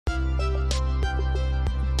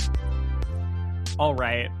All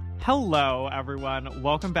right. Hello, everyone.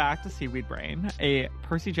 Welcome back to Seaweed Brain, a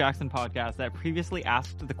Percy Jackson podcast that previously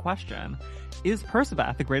asked the question, is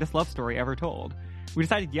Percabeth the greatest love story ever told? We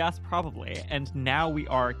decided yes, probably, and now we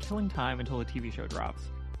are killing time until the TV show drops.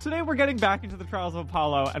 Today we're getting back into the Trials of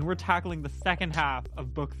Apollo, and we're tackling the second half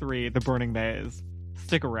of Book 3, The Burning Maze.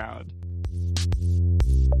 Stick around.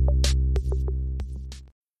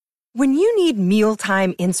 When you need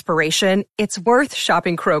mealtime inspiration, it's worth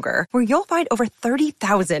shopping Kroger, where you'll find over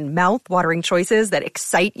 30,000 mouth-watering choices that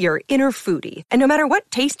excite your inner foodie. And no matter what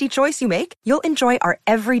tasty choice you make, you'll enjoy our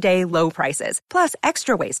everyday low prices, plus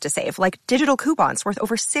extra ways to save, like digital coupons worth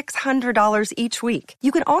over $600 each week.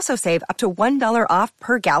 You can also save up to $1 off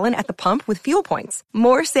per gallon at the pump with fuel points.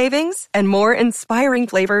 More savings and more inspiring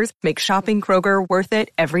flavors make shopping Kroger worth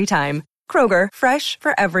it every time. Kroger, fresh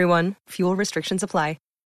for everyone. Fuel restrictions apply.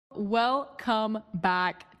 Welcome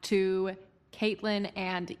back to Caitlin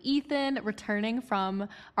and Ethan, returning from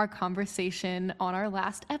our conversation on our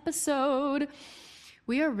last episode.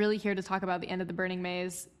 We are really here to talk about the end of The Burning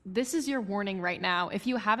Maze. This is your warning right now. If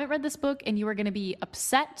you haven't read this book and you are going to be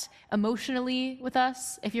upset emotionally with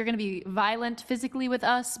us, if you're going to be violent physically with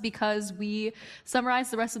us because we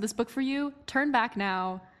summarize the rest of this book for you, turn back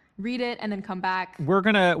now. Read it and then come back. We're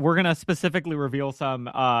gonna specifically reveal some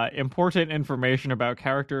important information about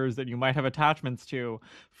characters that you might have attachments to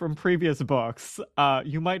from previous books.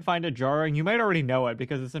 You might find it jarring. You might already know it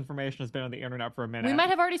because this information has been on the internet for a minute. We might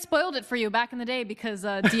have already spoiled it for you back in the day because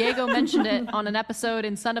Diego mentioned it on an episode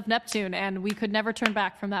in Son of Neptune, and we could never turn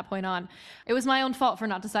back from that point on. It was my own fault for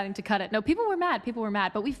not deciding to cut it. No, people were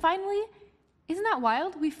mad, but we finally, isn't that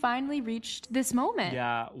wild? We finally reached this moment.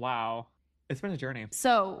 Yeah, wow. It's been a journey.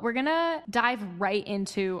 So we're going to dive right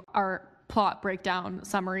into our plot breakdown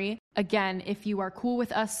summary. Again, if you are cool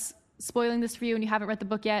with us spoiling this for you and you haven't read the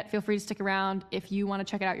book yet, feel free to stick around. If you want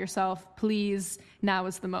to check it out yourself, please, now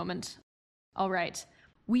is the moment. All right.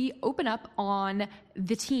 We open up on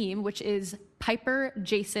the team, which is Piper,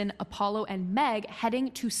 Jason, Apollo, and Meg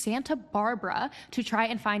heading to Santa Barbara to try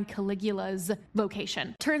and find Caligula's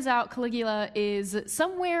location. Turns out Caligula is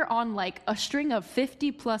somewhere on like a string of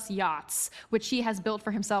 50 plus yachts, which he has built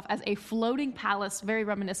for himself as a floating palace, very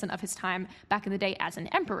reminiscent of his time back in the day as an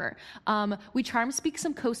emperor. We charm speak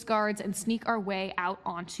some coast guards and sneak our way out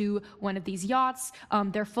onto one of these yachts.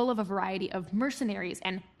 They're full of a variety of mercenaries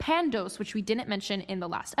and pandos, which we didn't mention in the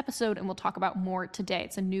last episode, and we'll talk about more today.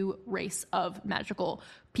 It's a new race of magical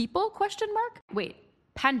people, ? Wait,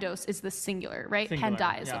 pandos is the singular, right? Singular,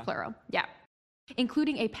 Pandai is yeah. the plural. Yeah.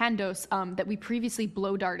 Including a pandos that we previously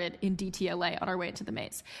blow darted in DTLA on our way into the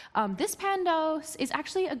maze. This pandos is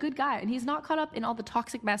actually a good guy, and he's not caught up in all the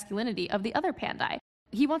toxic masculinity of the other pandai.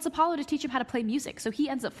 He wants Apollo to teach him how to play music, so he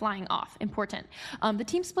ends up flying off. Important. The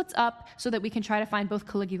team splits up so that we can try to find both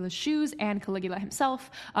Caligula's shoes and Caligula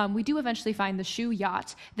himself. We do eventually find the shoe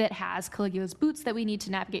yacht that has Caligula's boots that we need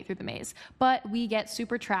to navigate through the maze. But we get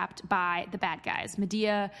super trapped by the bad guys,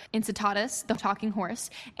 Medea Incitatus, the talking horse,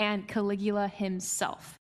 and Caligula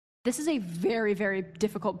himself. This is a very, very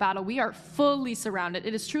difficult battle. We are fully surrounded.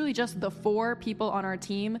 It is truly just the 4 people on our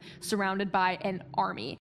team surrounded by an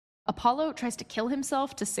army. Apollo tries to kill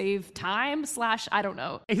himself to save time / I don't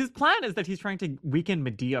know. His plan is that he's trying to weaken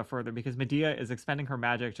Medea further because Medea is expending her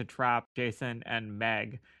magic to trap Jason and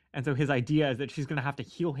Meg. And so his idea is that she's going to have to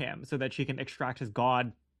heal him so that she can extract his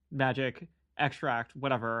god magic, extract,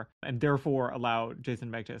 whatever, and therefore allow Jason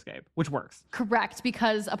and Meg to escape, which works. Correct,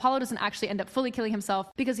 because Apollo doesn't actually end up fully killing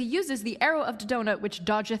himself because he uses the arrow of Dodona, which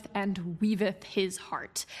dodgeth and weaveth his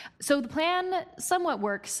heart. So the plan somewhat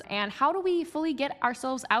works, and how do we fully get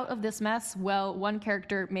ourselves out of this mess? Well, one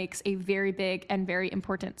character makes a very big and very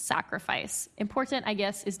important sacrifice. Important, I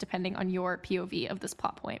guess, is depending on your POV of this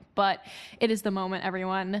plot point, but it is the moment,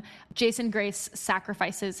 everyone. Jason Grace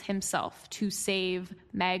sacrifices himself to save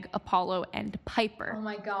Meg, Apollo, and Piper. Oh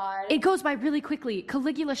my god. It goes by really quickly.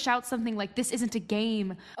 Caligula shouts something like, "This isn't a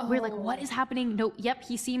game." We're like, what is happening? No, yep,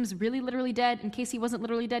 he seems really literally dead. In case he wasn't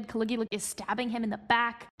literally dead, Caligula is stabbing him in the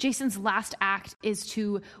back. Jason's last act is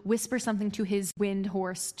to whisper something to his wind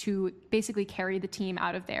horse to basically carry the team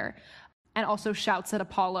out of there, and also shouts at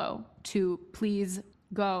Apollo to please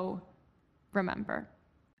go, remember.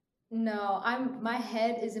 No, my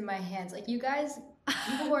head is in my hands. Like, you guys,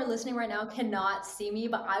 people who are listening right now cannot see me,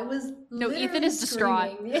 but I was literally Ethan is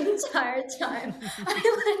distraught screaming the entire time.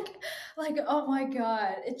 I like, oh my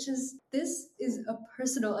god, it's just, this is a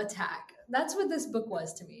personal attack. That's what this book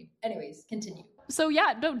was to me. Anyways, continue. So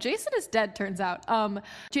yeah, no, Jason is dead, turns out.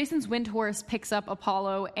 Jason's wind horse picks up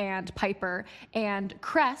Apollo and Piper, and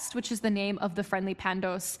Crest, which is the name of the friendly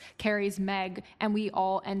Pandos, carries Meg, and we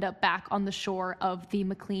all end up back on the shore of the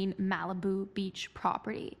McLean Malibu Beach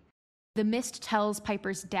property. The mist tells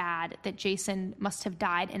Piper's dad that Jason must have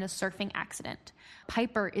died in a surfing accident.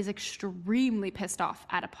 Piper is extremely pissed off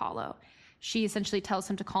at Apollo. She essentially tells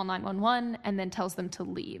him to call 911 and then tells them to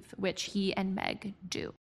leave, which he and Meg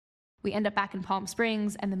do. We end up back in Palm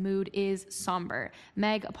Springs, and the mood is somber.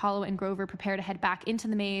 Meg, Apollo, and Grover prepare to head back into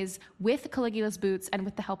the maze with Caligula's boots and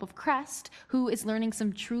with the help of Crest, who is learning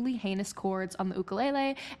some truly heinous chords on the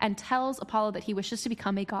ukulele and tells Apollo that he wishes to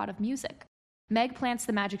become a god of music. Meg plants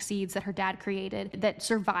the magic seeds that her dad created that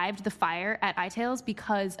survived the fire at Eyetails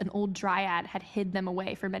because an old dryad had hid them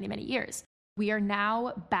away for many, many years. We are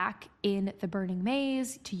now back in the burning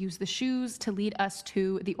maze to use the shoes to lead us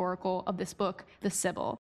to the oracle of this book, the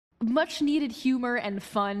Sibyl. Much needed humor and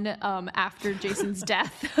fun after Jason's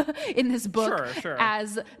death in this book, Sure.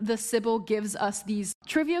 as the Sibyl gives us these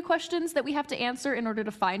trivia questions that we have to answer in order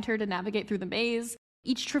to find her to navigate through the maze.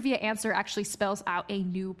 Each trivia answer actually spells out a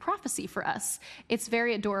new prophecy for us. It's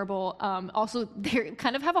very adorable. Also, they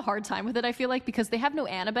kind of have a hard time with it, I feel like, because they have no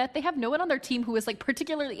Annabeth. They have no one on their team who is like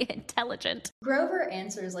particularly intelligent. Grover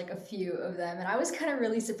answers like a few of them, and I was kind of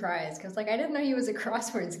really surprised because like I didn't know he was a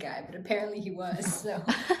crosswords guy, but apparently he was. So,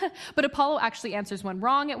 But Apollo actually answers one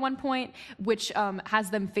wrong at one point, which has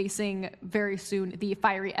them facing very soon the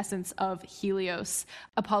fiery essence of Helios.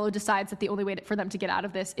 Apollo decides that the only way for them to get out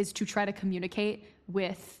of this is to try to communicate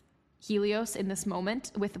with Helios in this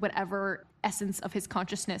moment, with whatever essence of his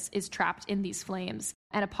consciousness is trapped in these flames.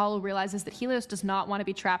 And Apollo realizes that Helios does not want to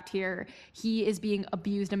be trapped here. He is being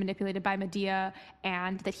abused and manipulated by Medea,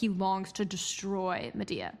 and that he longs to destroy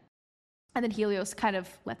Medea. And then Helios kind of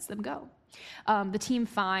lets them go. The team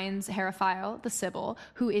finds Heraphile, the Sibyl,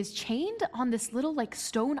 who is chained on this little like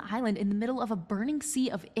stone island in the middle of a burning sea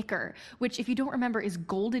of ichor, which, if you don't remember, is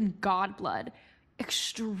golden god blood.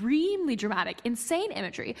 Extremely dramatic, insane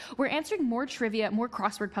imagery. We're answering more trivia, more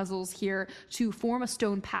crossword puzzles here to form a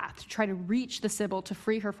stone path to try to reach the Sibyl to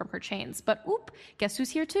free her from her chains. But guess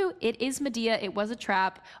who's here too? It is Medea. It was a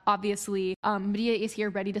trap, obviously. Medea is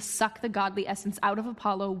here ready to suck the godly essence out of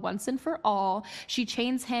Apollo once and for all. She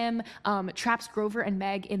chains him, traps Grover and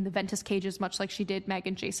Meg in the Ventus cages, much like she did Meg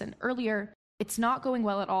and Jason earlier. It's not going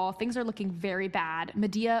well at all. Things are looking very bad.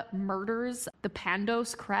 Medea murders the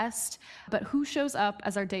Pandos Crest, but who shows up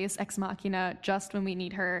as our Deus Ex Machina just when we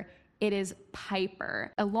need her? It is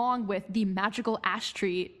Piper, along with the magical ash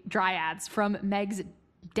tree dryads from Meg's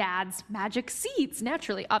dad's magic seeds,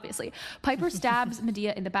 naturally, obviously. Piper stabs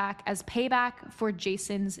Medea in the back as payback for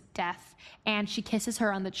Jason's death, and she kisses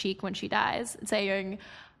her on the cheek when she dies, saying,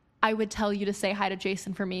 "I would tell you to say hi to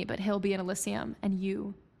Jason for me, but he'll be in Elysium, and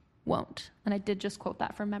you won't." And I did just quote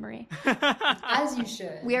that from memory. as you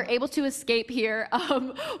should. We are able to escape here.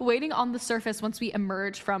 Waiting on the surface once we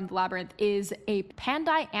emerge from the labyrinth is a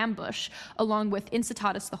Pandai ambush along with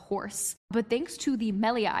Incitatus the horse. But thanks to the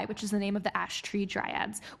Melii, which is the name of the ash tree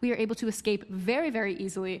dryads, we are able to escape very, very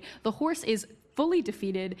easily. The horse is fully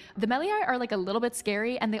defeated. The Melii are like a little bit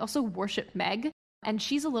scary, and they also worship Meg. And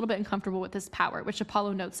she's a little bit uncomfortable with this power, which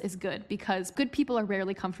Apollo notes is good, because good people are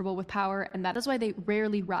rarely comfortable with power, and that is why they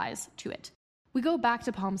rarely rise to it. We go back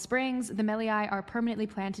to Palm Springs. The Melii are permanently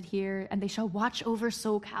planted here, and they shall watch over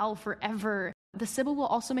SoCal forever. The Sibyl will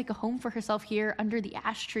also make a home for herself here under the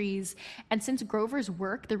ash trees. And since Grover's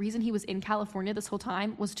work, the reason he was in California this whole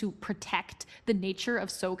time was to protect the nature of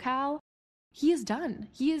SoCal, he is done.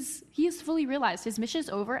 He is fully realized. His mission is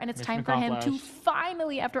over, and it's time for him to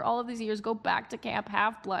finally, after all of these years, go back to Camp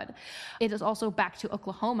Half-Blood. It is also back to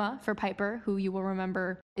Oklahoma for Piper, who you will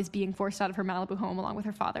remember is being forced out of her Malibu home along with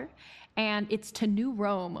her father. And it's to New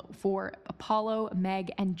Rome for Apollo,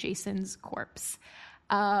 Meg, and Jason's corpse.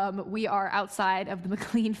 We are outside of the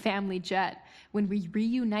McLean family jet when we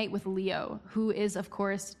reunite with Leo, who is, of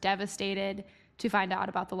course, devastated to find out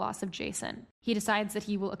about the loss of Jason. He decides that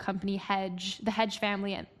he will accompany the Hedge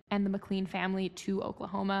family and the McLean family to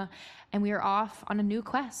Oklahoma, and we are off on a new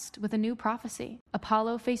quest with a new prophecy.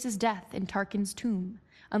 Apollo faces death in Tarquin's tomb,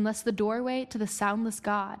 unless the doorway to the soundless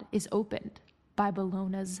god is opened by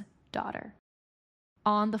Bellona's daughter.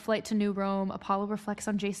 On the flight to New Rome, Apollo reflects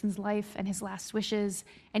on Jason's life and his last wishes,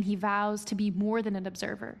 and he vows to be more than an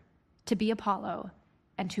observer, to be Apollo,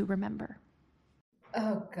 and to remember.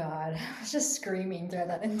 Oh God, I was just screaming throughout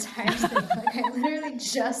that entire thing. Like I literally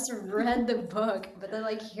just read the book, but then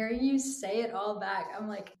like hearing you say it all back, I'm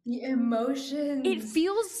like, the emotions. It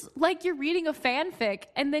feels like you're reading a fanfic,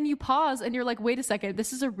 and then you pause and you're like, wait a second,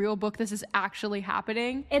 this is a real book. This is actually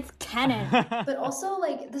happening. It's canon. But also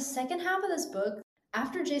like the second half of this book,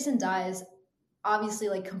 after Jason dies, obviously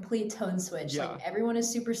like complete tone switch. Yeah. Like everyone is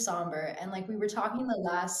super somber, and like we were talking the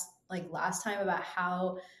last time about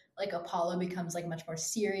how like Apollo becomes like much more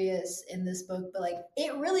serious in this book, but like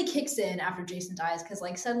it really kicks in after Jason dies, because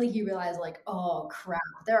like suddenly he realized like, oh crap,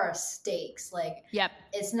 there are stakes. Like Yep.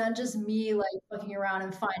 it's not just me like fucking around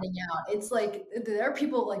and finding out. It's like there are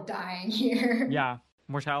people like dying here. Yeah,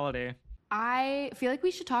 mortality. I feel like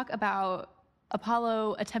we should talk about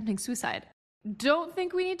Apollo attempting suicide. Don't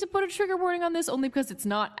think we need to put a trigger warning on this, only because it's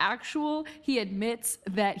not actual. He admits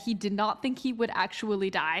that he did not think he would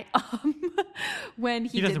actually die when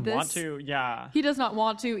he did this. He doesn't want to, yeah. He does not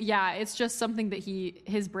want to, yeah. It's just something that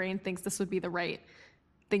his brain thinks this would be the right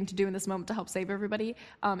thing to do in this moment to help save everybody.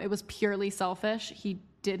 It was purely selfish. He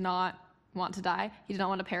did not want to die. He did not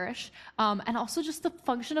want to perish. And also just the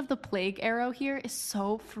function of the plague arrow here is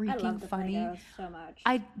so freaking I love the funny. plague arrow so much.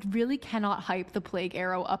 I really cannot hype the plague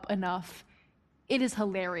arrow up enough. It is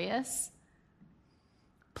hilarious.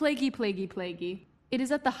 Plaguey, plaguey, plaguey. It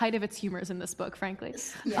is at the height of its humors in this book, frankly.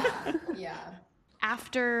 Yeah.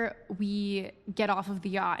 After we get off of the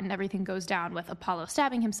yacht and everything goes down with Apollo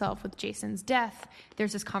stabbing himself with Jason's death,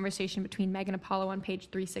 there's this conversation between Meg and Apollo on page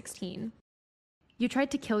 316. You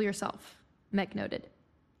tried to kill yourself, Meg noted.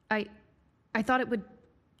 I thought it would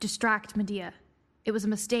distract Medea. It was a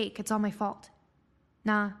mistake. It's all my fault.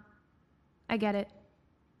 Nah, I get it.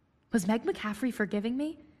 Was Meg McCaffrey forgiving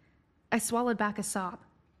me? I swallowed back a sob.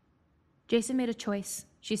 Jason made a choice,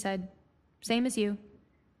 she said. Same as you.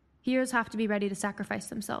 Heroes have to be ready to sacrifice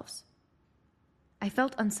themselves. I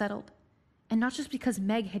felt unsettled, and not just because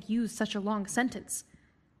Meg had used such a long sentence.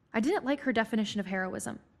 I didn't like her definition of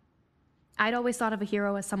heroism. I'd always thought of a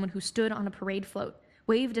hero as someone who stood on a parade float,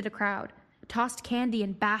 waved at a crowd, tossed candy,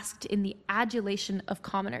 and basked in the adulation of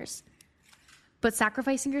commoners. But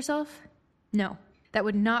sacrificing yourself? No. That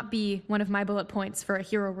would not be one of my bullet points for a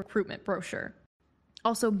hero recruitment brochure.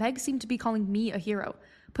 Also, Meg seemed to be calling me a hero,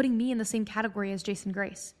 putting me in the same category as Jason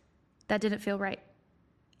Grace. That didn't feel right.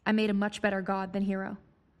 I made a much better god than hero.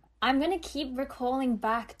 I'm going to keep recalling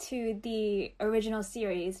back to the original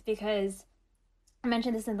series because I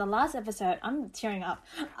mentioned this in the last episode. I'm tearing up.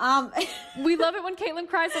 We love it when Caitlin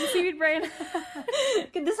cries on Seaweed Brain.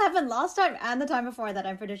 This happened last time and the time before that,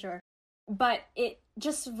 I'm pretty sure. But it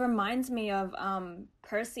just reminds me of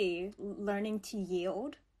Percy learning to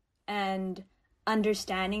yield and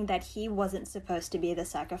understanding that he wasn't supposed to be the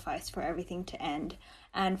sacrifice for everything to end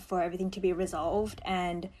and for everything to be resolved.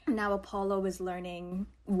 And now Apollo is learning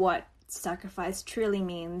what sacrifice truly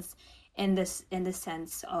means in the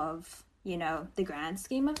sense of, you know, the grand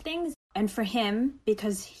scheme of things. And for him,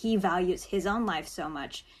 because he values his own life so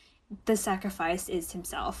much, the sacrifice is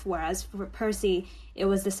himself, whereas for Percy, it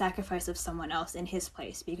was the sacrifice of someone else in his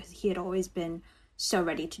place because he had always been so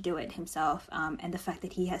ready to do it himself, and the fact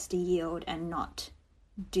that he has to yield and not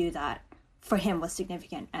do that for him was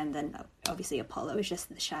significant. And then obviously Apollo is just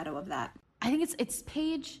the shadow of that. I think it's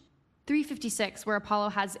page 356 where Apollo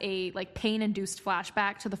has a like pain-induced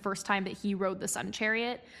flashback to the first time that he rode the sun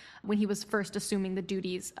chariot when he was first assuming the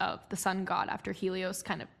duties of the sun god after Helios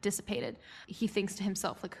kind of dissipated. He thinks to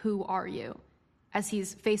himself, like, who are you? As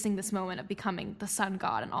he's facing this moment of becoming the sun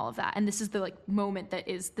god and all of that. And this is the like moment that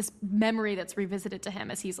is this memory that's revisited to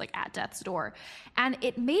him as he's like at death's door. And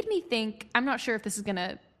it made me think, I'm not sure if this is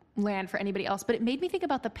gonna land for anybody else, but it made me think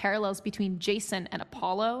about the parallels between Jason and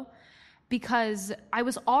Apollo, because I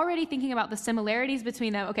was already thinking about the similarities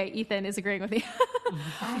between them. Okay, Ethan is agreeing with me.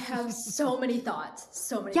 I have so many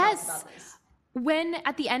thoughts about this. When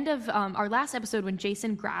at the end of our last episode, when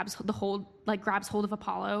Jason grabs hold of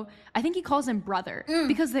Apollo, I think he calls him brother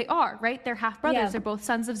because they are, right? They're half brothers. Yeah. They're both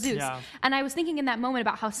sons of Zeus. Yeah. And I was thinking in that moment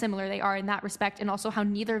about how similar they are in that respect, and also how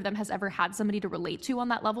neither of them has ever had somebody to relate to on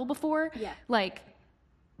that level before. Yeah. Like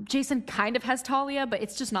Jason kind of has Talia, but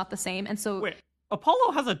it's just not the same. And so wait,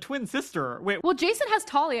 Apollo has a twin sister. Wait. Well, Jason has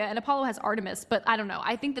Talia and Apollo has Artemis, but I don't know.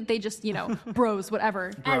 I think that they just, bros,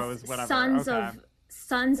 whatever. Bros, whatever. Sons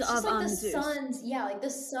of like the Zeus. The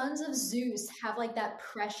sons of Zeus have like that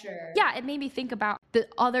pressure. Yeah, it made me think about the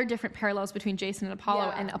other different parallels between Jason and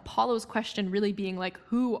Apollo, and Apollo's question really being like,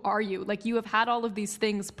 who are you? Like, you have had all of these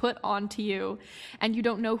things put onto you, and you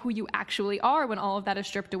don't know who you actually are when all of that is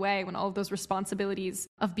stripped away, when all of those responsibilities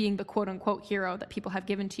of being the quote-unquote hero that people have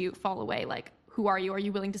given to you fall away. Like, who are you? Are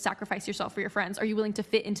you willing to sacrifice yourself for your friends? Are you willing to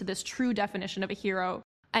fit into this true definition of a hero?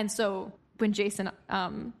 And so when Jason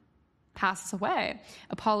passes away,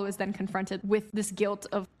 Apollo is then confronted with this guilt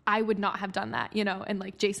of, I would not have done that, you know, and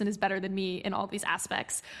like Jason is better than me in all these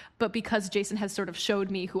aspects. But because Jason has sort of showed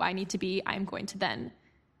me who I need to be, I'm going to then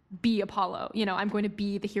be Apollo. You know, I'm going to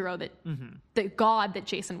be the hero that the god that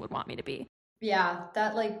Jason would want me to be. Yeah,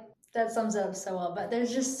 that sums it up so well. But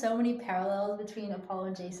there's just so many parallels between Apollo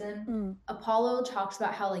and Jason. Apollo talks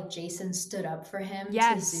about how like Jason stood up for him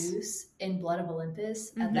to Zeus in Blood of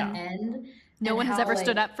Olympus at the end. No one has ever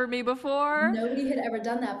stood up for me before. Nobody had ever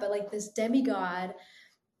done that, but like this demigod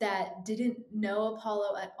that didn't know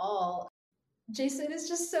Apollo at all. Jason is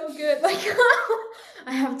just so good. Like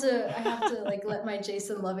I have to like let my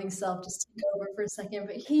Jason loving self just take over for a second.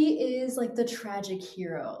 But he is like the tragic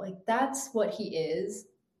hero. Like that's what he is.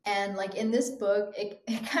 And like in this book, it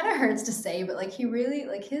kind of hurts to say, but like he really,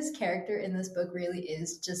 like his character in this book really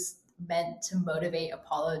is just meant to motivate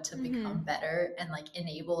Apollo to become better and like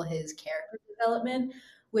enable his character development,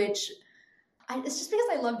 which it's just because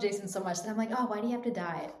I love Jason so much that I'm like, oh, why do you have to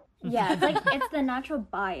die? Yeah, it's like it's the natural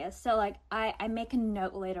bias. So like I make a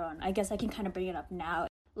note later on. I guess I can kind of bring it up now.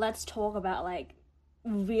 Let's talk about like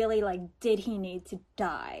really like did he need to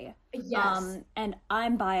die? Yes. And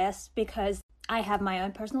I'm biased because I have my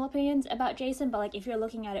own personal opinions about Jason, but like if you're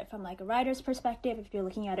looking at it from like a writer's perspective, if you're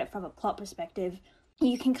looking at it from a plot perspective,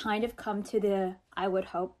 you can kind of come to the, I would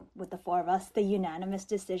hope with the four of us, the unanimous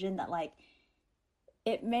decision that like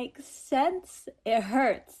it makes sense. It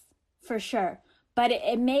hurts for sure, but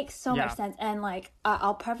it makes so much sense. And like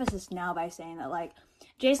I'll preface this now by saying that like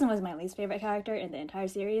Jason was my least favorite character in the entire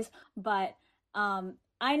series, but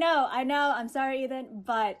I know, I'm sorry, Ethan,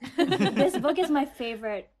 but this book is my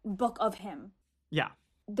favorite book of him. Yeah.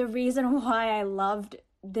 The reason why I loved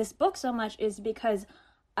this book so much is because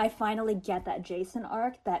I finally get that Jason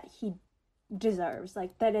arc that he deserves.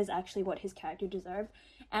 Like, that is actually what his character deserved.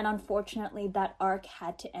 And unfortunately, that arc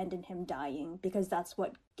had to end in him dying because that's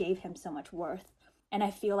what gave him so much worth. And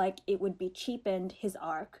I feel like it would be cheapened, his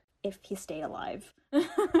arc, if he stayed alive.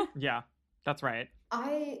 Yeah, that's right.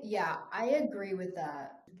 I agree with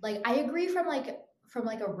that. Like, I agree from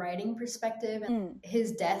a writing perspective, and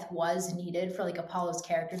his death was needed for like Apollo's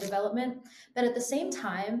character development. But at the same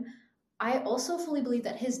time, I also fully believe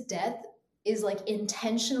that his death is like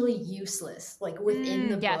intentionally useless, like within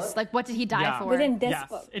the book. Yes, like what did he die for? Within this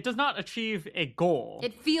book. It does not achieve a goal.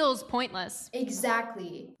 It feels pointless.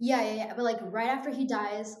 Exactly. Yeah. But like right after he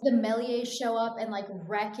dies, the Méliès show up and like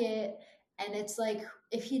wreck it. And it's like,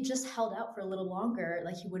 if he just held out for a little longer,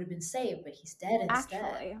 like he would have been saved, but he's dead instead.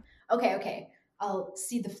 Actually. Okay. I'll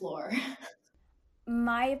cede the floor.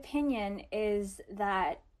 My opinion is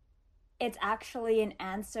that it's actually an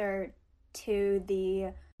answer to the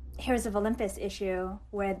Heroes of Olympus issue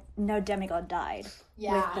where no demigod died.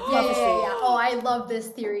 Yeah. With the prophecy. Yeah. Oh, I love this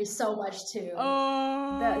theory so much too.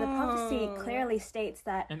 Oh. The prophecy clearly states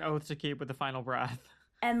that an oath to keep with the final breath.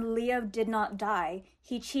 And Leo did not die.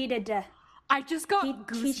 He cheated death. I just got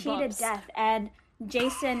goosebumps. He cheated death, and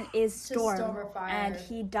Jason is Storm, and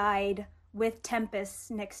he died with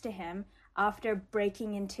Tempest next to him after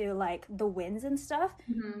breaking into like the winds and stuff.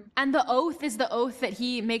 Mm-hmm. And the oath is the oath that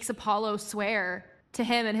he makes Apollo swear to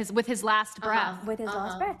him and with his last breath. With his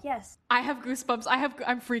last breath, yes. I have goosebumps.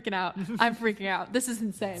 I'm freaking out. I'm freaking out. This is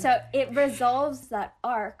insane. So it resolves that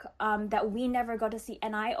arc that we never got to see,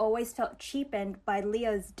 and I always felt cheapened by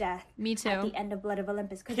Leo's death. Me too. At the end of Blood of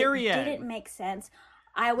Olympus because it didn't make sense.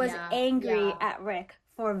 I was angry at Rick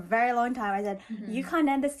for a very long time. I said, you can't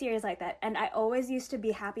end the series like that. And I always used to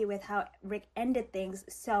be happy with how Rick ended things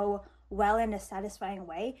so well in a satisfying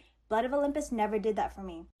way. Blood of Olympus never did that for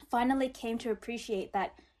me. Finally came to appreciate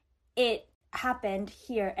that it happened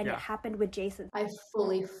here and it happened with Jason. I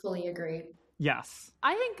fully agree. Yes.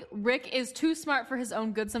 I think Rick is too smart for his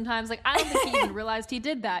own good sometimes. Like, I don't think he even realized he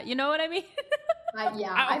did that. You know what I mean?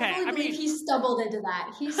 I fully believe he stumbled into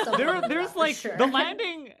that. There's like, sure. The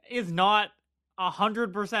landing is not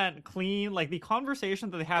 100% clean. Like, the conversation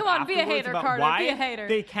that they have afterwards about why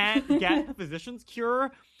they can't get the physician's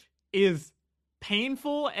cure is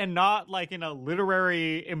painful, and not like in a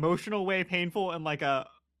literary emotional way painful, and like a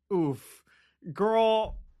oof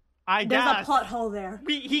girl, I guess there's a plot hole there.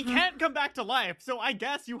 He can't come back to life, so I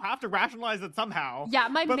guess you have to rationalize it somehow. Yeah,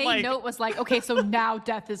 my main note was like, okay, so now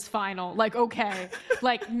death is final. Like, okay,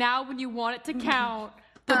 like now when you want it to count,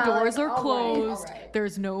 the doors are closed. All right.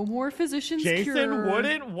 There's no more physician's cure. Jason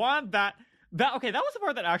wouldn't want that. That was the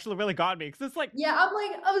part that actually really got me, because it's like, Yeah, I'm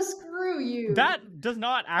like, oh, screw you. that does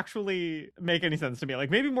not actually make any sense to me. Like,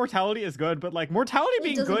 maybe mortality is good, but like mortality It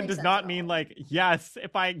being doesn't good make does sense not at mean all. like, yes,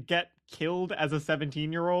 if I get killed as a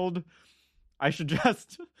 17-year-old, I should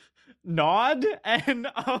just nod and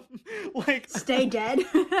like Stay dead. He's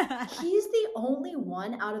the only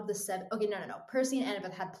one out of the 7. Okay, no. Percy and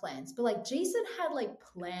Annabeth had plans, but like Jason had like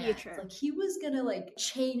plans. Future. Like he was gonna like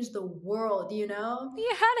change the world, you know? He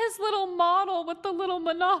had his little model with the little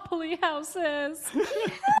Monopoly houses.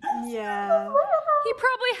 Yeah. He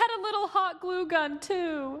probably had a little hot glue gun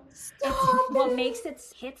too. What makes it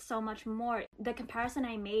hit so much more, the comparison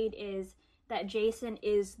I made is that Jason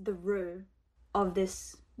is the Rue of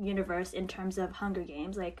this universe in terms of Hunger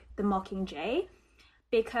Games, like the Mockingjay,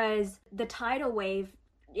 because the tidal wave,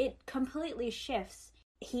 it completely shifts.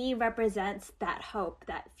 He represents that hope,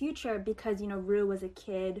 that future, because, you know, Rue was a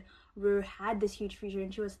kid, Rue had this huge future,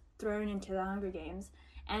 and she was thrown into the Hunger Games.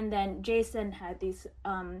 And then Jason had these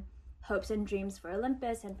hopes and dreams for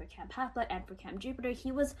Olympus and for Camp Half-Blood and for Camp Jupiter.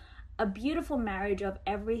 He was a beautiful marriage of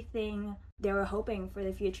everything they were hoping for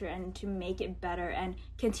the future and to make it better and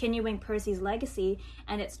continuing Percy's legacy,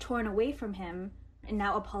 and it's torn away from him, and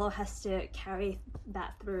now Apollo has to carry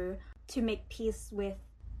that through to make peace with,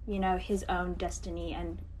 you know, his own destiny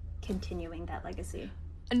and continuing that legacy.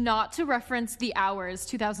 Not to reference The Hours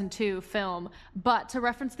 2002 film, but to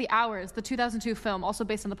reference The Hours, the 2002 film, also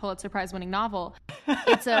based on the Pulitzer Prize winning novel.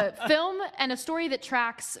 It's a film and a story that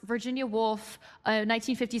tracks Virginia Woolf, a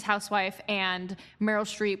 1950s housewife, and Meryl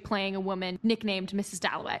Streep playing a woman nicknamed Mrs.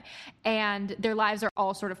 Dalloway. And their lives are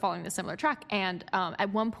all sort of following the similar track. And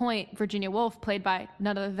at one point, Virginia Woolf, played by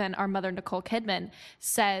none other than our mother, Nicole Kidman,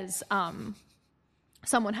 says,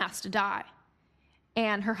 someone has to die.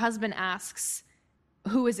 And her husband asks,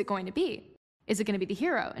 who is it going to be? Is it going to be the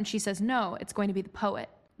hero? And she says, no, it's going to be the poet,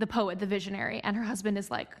 the visionary. And her husband is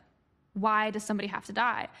like, why does somebody have to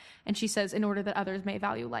die? And she says, in order that others may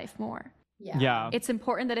value life more. Yeah. It's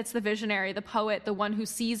important that it's the visionary, the poet, the one who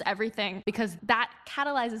sees everything, because that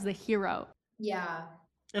catalyzes the hero. Yeah.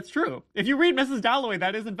 It's true. If you read Mrs. Dalloway,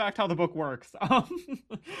 that is in fact how the book works. I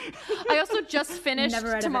also just finished Never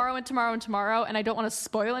read of Tomorrow and Tomorrow and Tomorrow, and I don't want to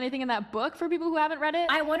spoil anything in that book for people who haven't read it.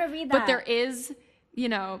 I want to read that. But there is, you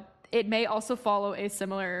know, it may also follow a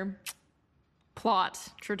similar plot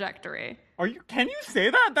trajectory. Can you say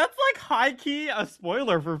that? That's like high key a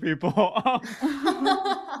spoiler for people.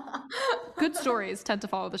 Good stories tend to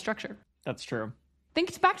follow the structure. That's true.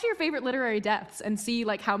 Think back to your favorite literary deaths and see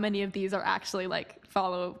like how many of these are actually like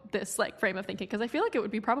follow this like frame of thinking, because I feel like it would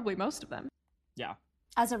be probably most of them. Yeah.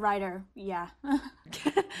 As a writer, yeah.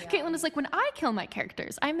 Caitlin is like, when I kill my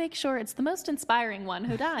characters, I make sure it's the most inspiring one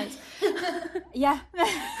who dies. Yeah.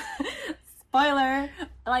 Spoiler.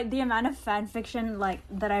 Like, the amount of fan fiction, like,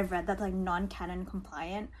 that I've read that's, like, non-canon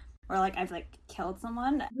compliant, or, like, I've, like, killed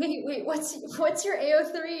someone. Wait, what's your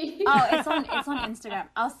AO3? Oh, it's on Instagram.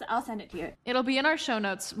 I'll send it to you. It'll be in our show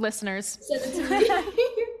notes, listeners. Send it to me.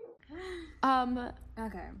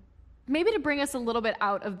 Okay. Maybe to bring us a little bit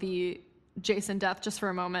out of the Jason death just for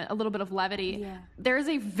a moment, a little bit of levity. Yeah. There is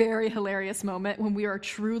a very hilarious moment when we are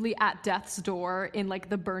truly at death's door in like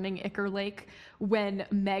the burning Ichor Lake, when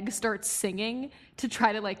Meg starts singing to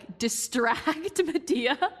try to like distract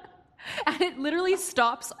Medea. And it literally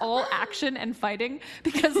stops all action and fighting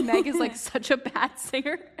because Meg is like such a bad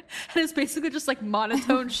singer and is basically just like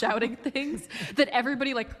monotone shouting things that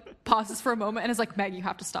everybody like pauses for a moment and is like, Meg, you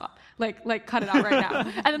have to stop. Like cut it out right now.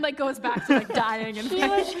 And then like goes back to like dying and She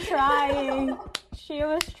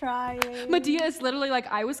was trying. Medea is literally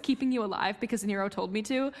like, I was keeping you alive because Nero told me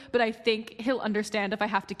to, but I think he'll understand if I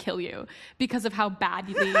have to kill you because of how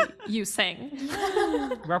badly you sing.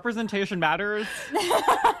 Representation matters.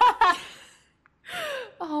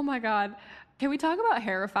 Oh my God. Can we talk about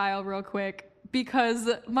Herophile real quick? Because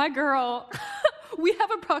my girl, we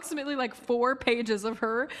have approximately like 4 pages of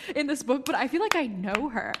her in this book, but I feel like I know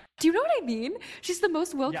her. Do you know what I mean? She's the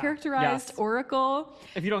most well-characterized yes. oracle.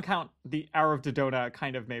 If you don't count the Hour of Dodona,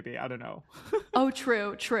 kind of maybe. I don't know. Oh,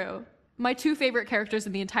 true. My 2 favorite characters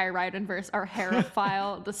in the entire Riot-verse are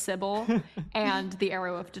Herophile, the Sibyl, and the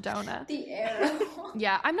Arrow of Dodona. The arrow.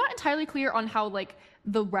 Yeah, I'm not entirely clear on how like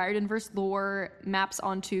the Riot-verse lore maps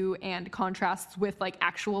onto and contrasts with like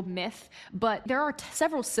actual myth, but there are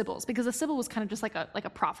several Sibyls, because a Sibyl was kind of just like a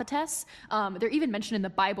prophetess. They're even mentioned in the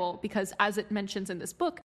Bible because, as it mentions in this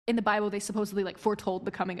book, in the Bible they supposedly like foretold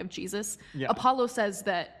the coming of Jesus. Yeah. Apollo says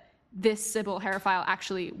that this Sibyl, Herophile,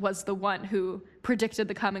 actually was the one who predicted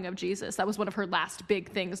the coming of Jesus. That was one of her last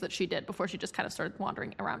big things that she did before she just kind of started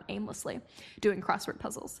wandering around aimlessly doing crossword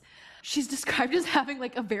puzzles. She's described as having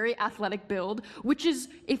like a very athletic build, which is,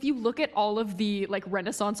 if you look at all of the like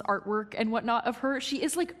Renaissance artwork and whatnot of her, she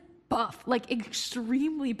is like buff, like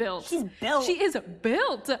extremely built. She's built. She is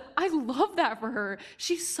built. I love that for her.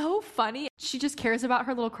 She's so funny. She just cares about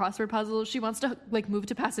her little crossword puzzles. She wants to like move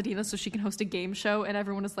to Pasadena so she can host a game show, and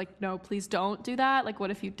everyone is like, no, please don't do that. Like,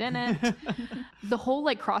 what if you didn't? The whole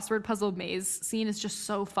like crossword puzzle maze scene is just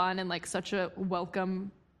so fun and like such a welcome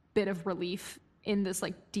bit of relief in this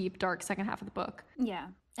like deep, dark second half of the book. Yeah.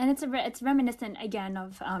 And it's reminiscent again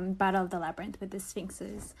of Battle of the Labyrinth with the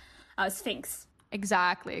Sphinx.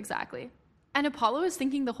 Exactly. And Apollo is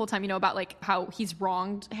thinking the whole time, about like how he's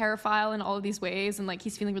wronged Hierophile in all of these ways, and like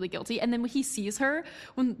he's feeling really guilty. And then when he sees her,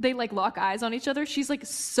 when they like lock eyes on each other, she's like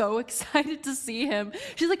so excited to see him.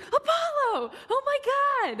 She's like, Apollo, oh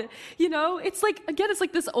my God. It's like, again, it's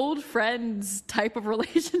like this old friends type of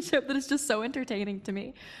relationship that is just so entertaining to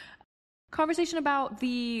me. Conversation about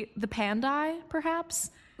the Pandai,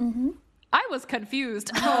 perhaps? Mm-hmm. I was confused.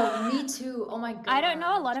 Oh, me too. Oh my God. I don't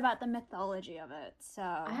know a lot about the mythology of it, so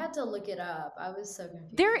I had to look it up. I was so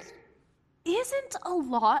confused. There isn't a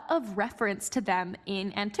lot of reference to them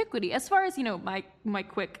in antiquity. As far as, my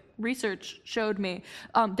quick research showed me,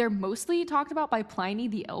 they're mostly talked about by Pliny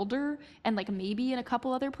the Elder and like maybe in a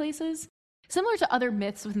couple other places. Similar to other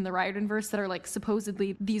myths within the Riordanverse that are like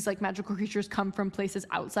supposedly these like magical creatures come from places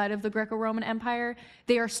outside of the Greco-Roman Empire,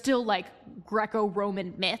 they are still like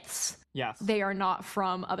Greco-Roman myths. Yes. They are not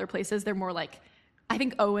from other places. They're more like, I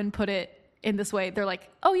think Owen put it in this way. They're like,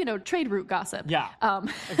 oh, trade route gossip. Yeah,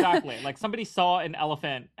 exactly. Like somebody saw an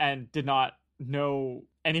elephant and did not know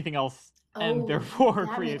anything else and therefore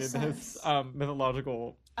created this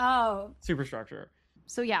mythological superstructure.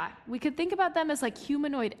 So yeah, we could think about them as like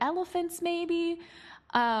humanoid elephants maybe.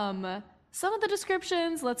 Some of the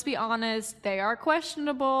descriptions, let's be honest, they are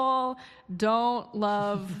questionable. Don't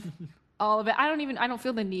love all of it. I don't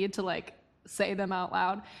feel the need to like say them out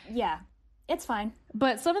loud. Yeah, it's fine.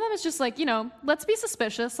 But some of them is just like, let's be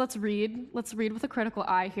suspicious. Let's read with a critical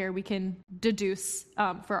eye here. We can deduce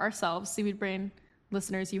for ourselves. Seaweed Brain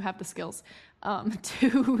listeners, you have the skills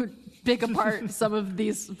to pick apart some of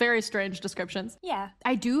these very strange descriptions. Yeah.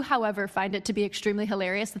 I do, however, find it to be extremely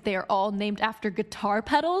hilarious that they are all named after guitar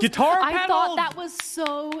pedals. I thought that was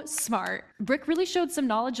so smart. Brick really showed some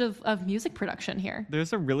knowledge of music production here.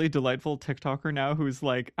 There's a really delightful TikToker now who's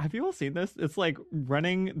like, have you all seen this? It's like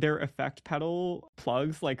running their effect pedal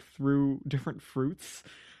plugs like through different fruits.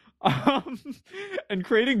 And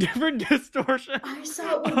creating different distortions. I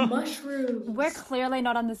saw it with mushrooms. We're clearly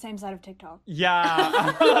not on the same side of TikTok.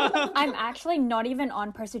 Yeah. I'm actually not even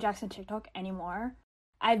on Percy Jackson TikTok anymore.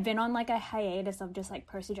 I've been on like a hiatus of just like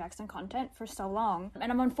Percy Jackson content for so long.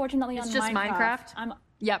 And I'm unfortunately on Minecraft. It's just Minecraft?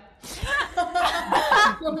 Yep.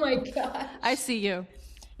 Oh my God. I see you.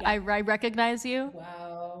 Yeah. I recognize you.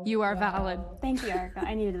 Wow. You are valid. Thank you, Erica.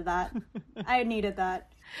 I needed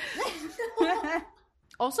that.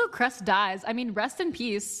 Also, Crest dies. I mean, rest in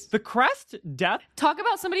peace. The Crest death? Talk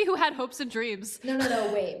about somebody who had hopes and dreams. No,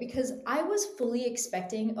 wait. Because I was fully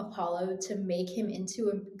expecting Apollo to make him into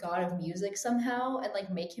a god of music somehow and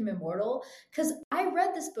like make him immortal. Because I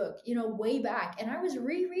read this book, way back, and I was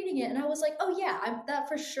rereading it and I was like, oh yeah, that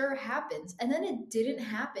for sure happens. And then it didn't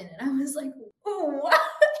happen. And I was like, oh, what?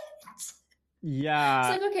 Yeah.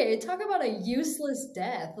 It's like, okay, talk about a useless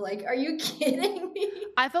death. Like, are you kidding me?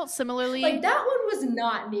 I felt similarly. Like, that one was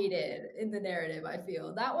not needed in the narrative, I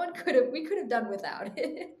feel. That one we could have done without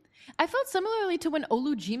it. I felt similarly to when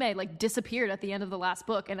Olujime like disappeared at the end of the last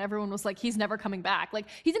book and everyone was like, he's never coming back. Like,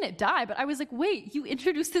 he didn't die, but I was like, wait, you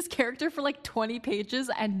introduced this character for like 20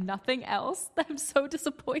 pages and nothing else? I'm so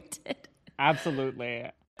disappointed.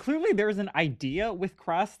 Absolutely. Clearly, there's an idea with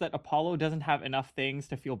Crest that Apollo doesn't have enough things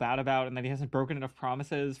to feel bad about and that he hasn't broken enough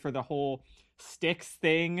promises for the whole Styx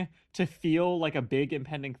thing to feel like a big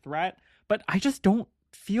impending threat. But I just don't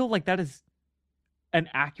feel like that is an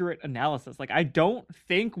accurate analysis. Like, I don't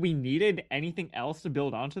think we needed anything else to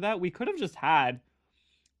build onto that. We could have just had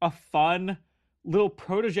a fun little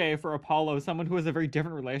protege for Apollo, someone who has a very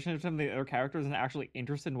different relationship to him than the other characters and actually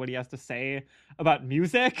interested in what he has to say about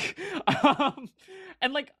music.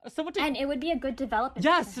 And like someone to... And it would be a good development.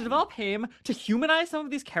 Yes, to develop him, to humanize some of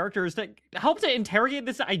these characters, to help to interrogate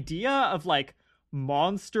this idea of like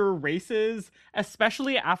monster races,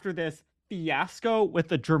 especially after this fiasco with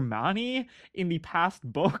the Germani in the past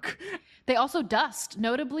book. They also dust.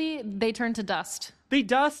 Notably, they turn to dust. They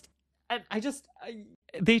dust. And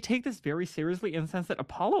they take this very seriously in the sense that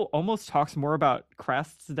Apollo almost talks more about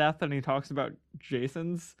Crest's death than he talks about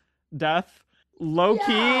Jason's death. low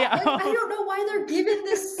key. Yeah, like, I don't know why they're given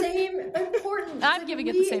the same importance. I'm giving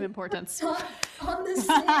it the same importance. On the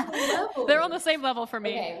same level. They're on the same level for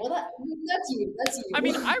me. Okay, well that's you. That's you. I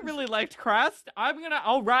mean, I really liked Crest.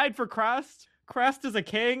 I'll ride for Crest. Crest is a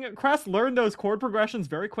king. Crest learned those chord progressions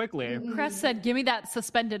very quickly. Crest said, give me that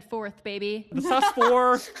suspended fourth, baby. The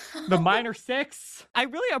sus4, the minor 6. I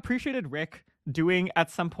really appreciated Rick doing at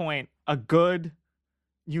some point a good,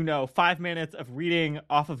 5 minutes of reading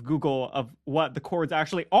off of Google of what the chords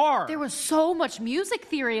actually are. There was so much music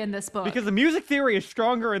theory in this book. Because the music theory is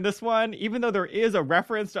stronger in this one, even though there is a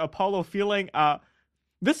reference to Apollo feeling,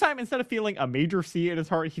 this time instead of feeling a major C in his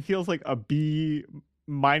heart, he feels like a B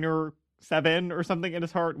minor 7 or something in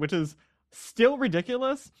his heart, which is still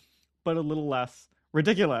ridiculous, but a little less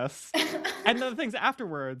ridiculous. And then the things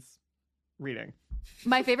afterwards, reading.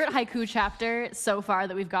 My favorite haiku chapter so far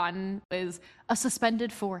that we've gotten is a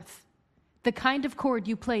suspended fourth. The kind of chord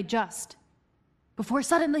you play just before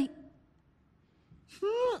suddenly.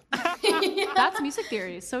 That's music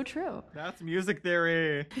theory. So true. That's music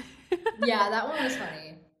theory. Yeah, that one was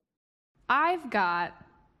funny. I've got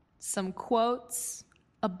some quotes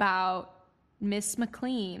about Miss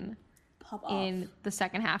McLean in the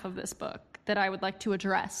second half of this book that I would like to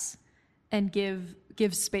address and give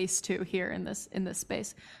space to here in this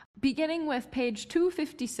space. Beginning with page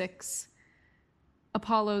 256,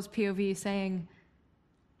 Apollo's POV saying,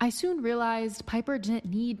 I soon realized Piper didn't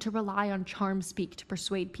need to rely on charm speak to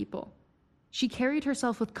persuade people. She carried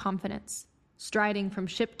herself with confidence, striding from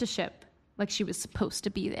ship to ship like she was supposed to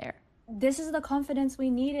be there. This is the confidence we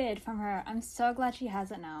needed from her. I'm so glad she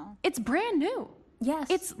has it now. It's brand new. Yes.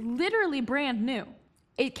 It's literally brand new.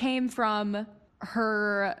 It came from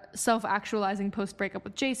her self-actualizing post-breakup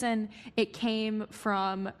with Jason. It came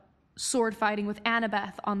from sword fighting with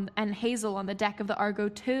Annabeth and Hazel on the deck of the Argo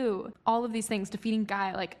 2. All of these things, defeating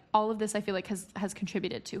Gaia, like all of this I feel like has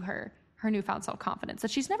contributed to her newfound self-confidence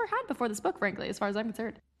that she's never had before this book, frankly, as far as I'm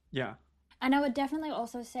concerned. Yeah. And I would definitely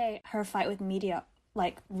also say her fight with Media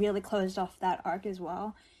really closed off that arc as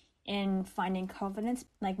well in finding confidence.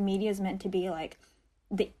 Like Media is meant to be like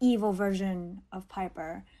the evil version of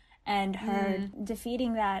Piper, and her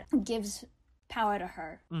defeating that gives power to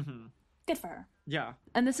her. Mm-hmm. Good for her. Yeah.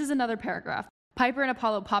 And this is another paragraph. Piper and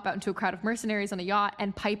Apollo pop out into a crowd of mercenaries on a yacht,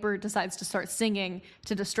 and Piper decides to start singing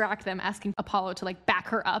to distract them, asking Apollo to back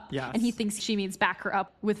her up. Yes. And he thinks she means back her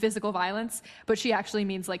up with physical violence, but she actually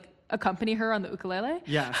means accompany her on the ukulele.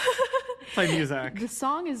 Yes. Play music. The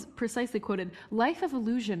song is precisely quoted, Life of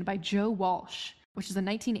Illusion by Joe Walsh, which is a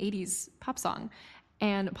 1980s pop song.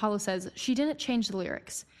 And Apollo says, she didn't change the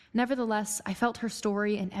lyrics. Nevertheless, I felt her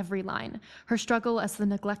story in every line. Her struggle as the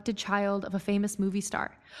neglected child of a famous movie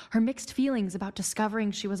star. Her mixed feelings about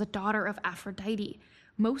discovering she was a daughter of Aphrodite.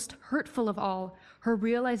 Most hurtful of all, her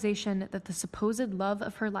realization that the supposed love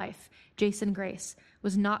of her life, Jason Grace,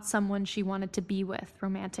 was not someone she wanted to be with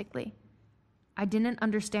romantically. I didn't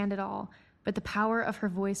understand it all, but the power of her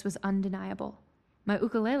voice was undeniable. My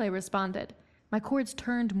ukulele responded. My chords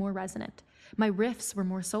turned more resonant. My riffs were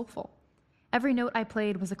more soulful. Every note I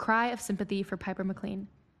played was a cry of sympathy for Piper McLean,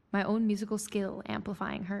 my own musical skill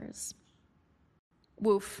amplifying hers.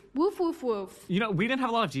 Woof. Woof, woof, woof. We didn't have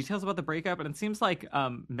a lot of details about the breakup, and it seems like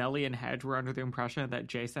Melly and Hedge were under the impression that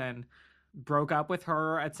Jason broke up with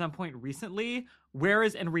her at some point recently,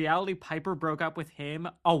 whereas in reality, Piper broke up with him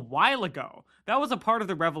a while ago. That was a part of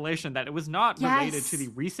the revelation, that it was not related to the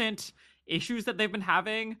recent issues that they've been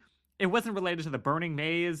having. It wasn't related to the burning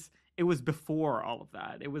maze. It was before all of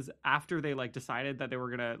that. It was after they decided that they were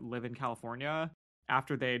going to live in California,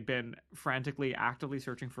 after they'd been frantically, actively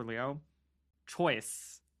searching for Leo.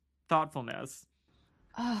 Choice. Thoughtfulness.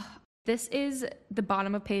 This is the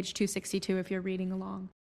bottom of page 262 if you're reading along.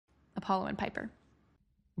 Apollo and Piper.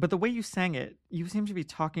 But the way you sang it, you seem to be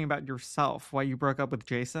talking about yourself, why you broke up with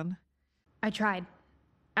Jason. I tried.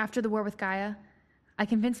 After the war with Gaia, I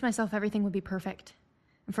convinced myself everything would be perfect.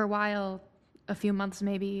 And for a while, a few months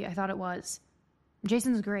maybe, I thought it was.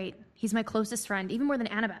 Jason's great. He's my closest friend, even more than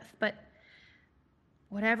Annabeth. But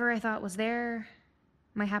whatever I thought was there,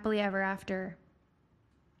 my happily ever after,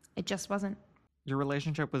 it just wasn't. Your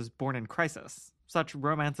relationship was born in crisis. Such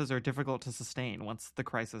romances are difficult to sustain once the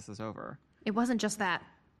crisis is over. It wasn't just that.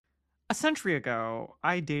 A century ago,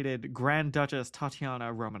 I dated Grand Duchess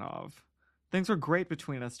Tatiana Romanov. Things were great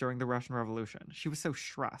between us during the Russian Revolution. She was so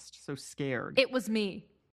stressed, so scared. It was me.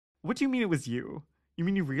 What do you mean it was you? You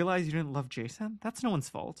mean you realize you didn't love Jason? That's no one's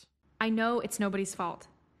fault. I know it's nobody's fault.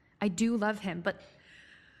 I do love him, but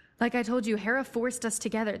like I told you, Hera forced us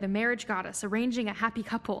together, the marriage goddess, arranging a happy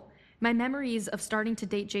couple. My memories of starting to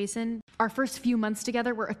date Jason, our first few months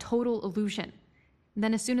together, were a total illusion.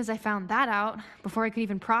 Then as soon as I found that out, before I could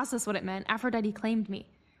even process what it meant, Aphrodite claimed me.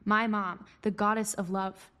 My mom, the goddess of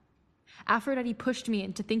love. Aphrodite pushed me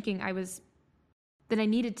into thinking that I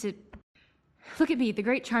needed to... Look at me, the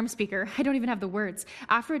great charm speaker. I don't even have the words.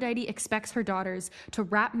 Aphrodite expects her daughters to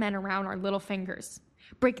wrap men around our little fingers,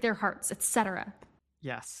 break their hearts, etc.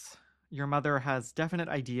 Yes, your mother has definite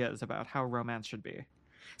ideas about how romance should be.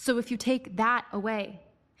 So if you take that away,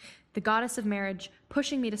 the goddess of marriage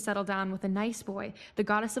pushing me to settle down with a nice boy, the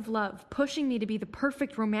goddess of love pushing me to be the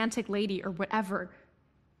perfect romantic lady or whatever.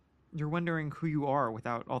 You're wondering who you are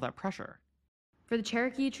without all that pressure. For the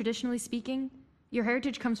Cherokee, traditionally speaking, your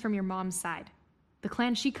heritage comes from your mom's side. The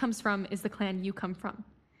clan she comes from is the clan you come from.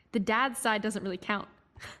 The dad's side doesn't really count.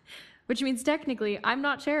 Which means technically, I'm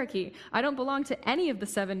not Cherokee. I don't belong to any of the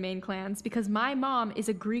 7 main clans because my mom is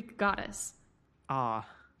a Greek goddess. Ah.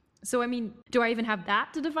 So, I mean, do I even have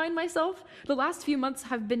that to define myself? The last few months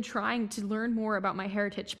have been trying to learn more about my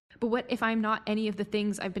heritage. But what if I'm not any of the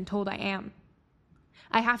things I've been told I am?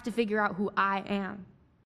 I have to figure out who I am.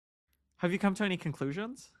 Have you come to any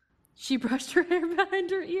conclusions? She brushed her hair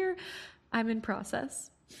behind her ear. I'm in process.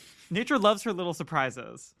 Nature loves her little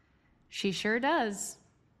surprises. She sure does.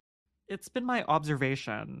 It's been my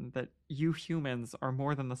observation that you humans are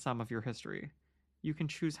more than the sum of your history. You can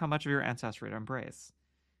choose how much of your ancestry to embrace.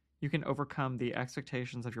 You can overcome the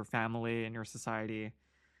expectations of your family and your society.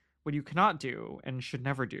 What you cannot do, and should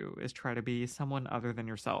never do, is try to be someone other than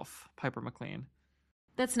yourself, Piper McLean.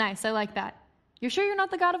 That's nice. I like that. You're sure you're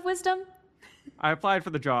not the god of wisdom? I applied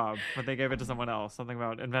for the job, but they gave it to someone else, something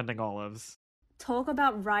about inventing olives. Talk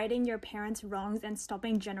about righting your parents' wrongs and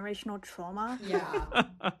stopping generational trauma. Yeah.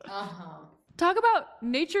 Uh-huh. Talk about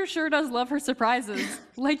nature sure does love her surprises.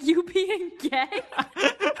 Like you being gay.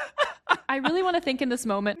 I really want to think in this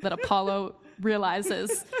moment that Apollo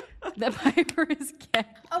realizes that Piper is gay.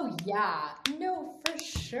 Oh, yeah. No, for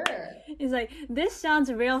sure. He's like, this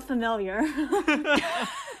sounds real familiar.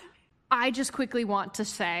 I just quickly want to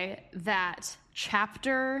say that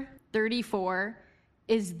chapter 34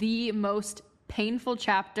 is the most painful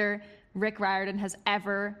chapter Rick Riordan has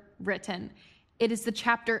ever written. It is the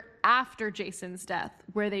chapter after Jason's death,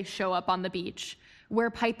 where they show up on the beach, where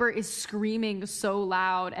Piper is screaming so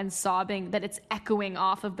loud and sobbing that it's echoing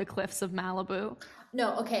off of the cliffs of Malibu.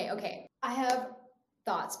 No, okay. I have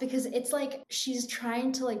thoughts because it's like she's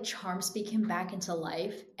trying to like charm speak him back into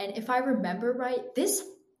life. And if I remember right, this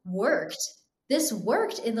worked. This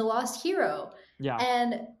worked in The Lost Hero. Yeah.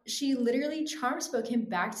 And she literally charm spoke him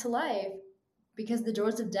back to life because the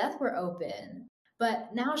doors of death were open.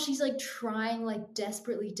 But now she's like trying like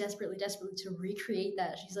desperately to recreate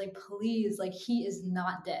that. She's like, please, like he is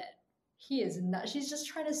not dead. He is not. She's just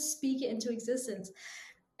trying to speak it into existence.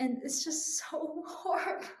 And it's just so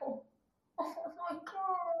horrible. Oh my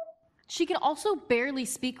God. She can also barely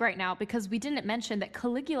speak right now because we didn't mention that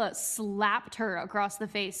Caligula slapped her across the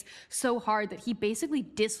face so hard that he basically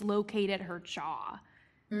dislocated her jaw.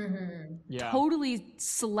 Mm-hmm. Yeah. Totally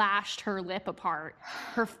slashed her lip apart.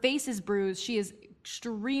 Her face is bruised. She is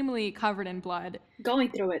extremely covered in blood.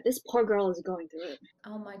 Going through it. This poor girl is going through it.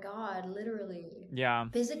 Oh my God, literally. Yeah.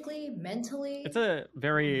 Physically, mentally. It's a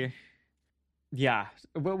very... Yeah.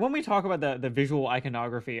 When we talk about the visual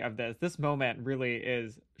iconography of this moment really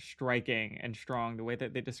is striking and strong. The way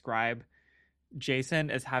that they describe Jason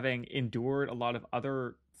as having endured a lot of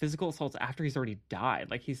other physical assaults after he's already died.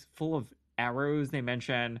 Like he's full of arrows. They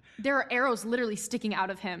mention there are arrows literally sticking out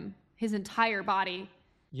of him, his entire body.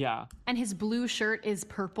 Yeah. And his blue shirt is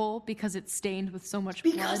purple because it's stained with so much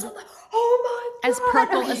because blood. Of the, oh my God. As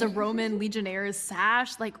purple as a Roman legionnaire's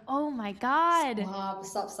sash. Like, oh my God.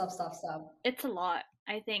 Stop. It's a lot.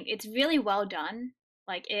 I think it's really well done.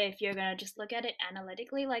 Like if you're gonna just look at it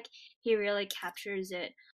analytically, like he really captures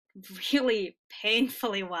it really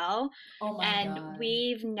painfully well. Oh my and God.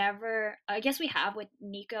 We've never, I guess we have with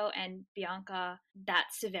Nico and Bianca, that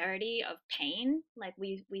severity of pain. Like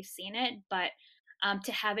we've seen it, but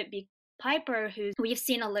to have it be Piper, who we've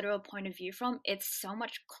seen a literal point of view from, it's so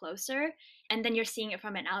much closer. And then you're seeing it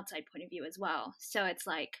from an outside point of view as well. So it's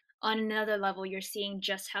like on another level, you're seeing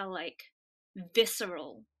just how like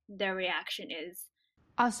visceral their reaction is.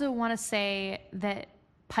 Also want to say that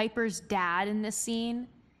Piper's dad in this scene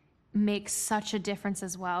makes such a difference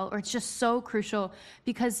as well, or it's just so crucial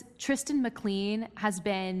because Tristan McLean has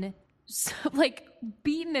been so, like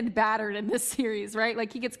beaten and battered in this series, right?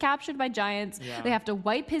 Like he gets captured by giants. Yeah. They have to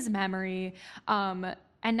wipe his memory. And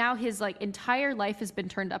now his like entire life has been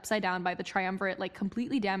turned upside down by the triumvirate, like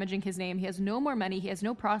completely damaging his name. He has no more money. He has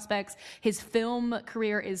no prospects. His film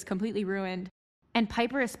career is completely ruined. And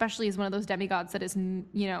Piper especially is one of those demigods that is,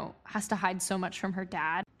 has to hide so much from her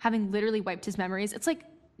dad, having literally wiped his memories. It's like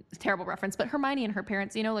a terrible reference, but Hermione and her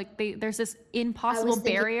parents, there's this impossible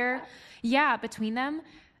barrier, between them.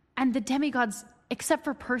 And the demigods, except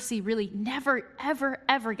for Percy, really never, ever,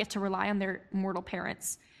 ever get to rely on their mortal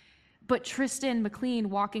parents. But Tristan McLean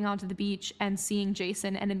walking onto the beach and seeing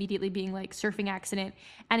Jason and immediately being like surfing accident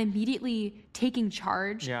and immediately taking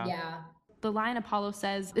charge. Yeah. The line Apollo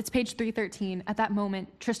says, it's page 313. At that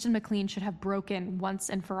moment, Tristan McLean should have broken once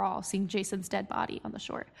and for all, seeing Jason's dead body on the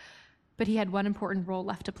shore. But he had one important role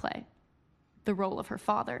left to play, the role of her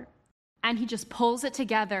father. And he just pulls it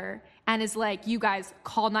together and is like, you guys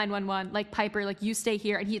call 911, like Piper, like you stay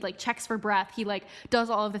here. And he like checks for breath. He like does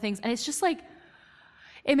all of the things. And it's just like,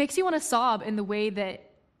 it makes you want to sob in the way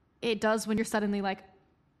that it does when you're suddenly like,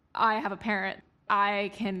 I have a parent.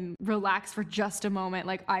 I can relax for just a moment.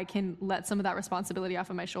 Like I can let some of that responsibility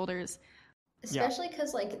off of my shoulders. Especially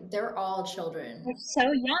because like they're all children. They're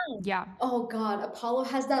so young. Yeah. Oh God, Apollo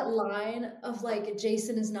has that line of like,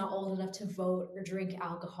 Jason is not old enough to vote or drink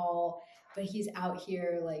alcohol, but he's out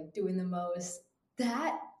here like doing the most.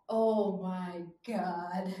 That, oh my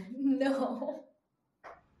God, no.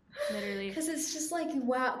 Literally. Because it's just like,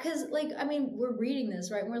 wow. Because like, I mean, we're reading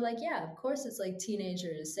this, right? And we're like, yeah, of course it's like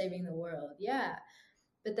teenagers saving the world. Yeah.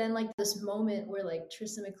 But then like this moment where like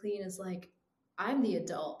Tristan McLean is like, I'm the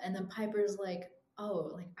adult. And then Piper's like,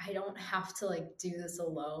 oh, like I don't have to like do this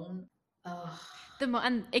alone. Ugh.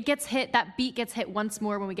 And it gets hit, that beat gets hit once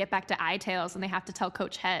more when we get back to iTales and they have to tell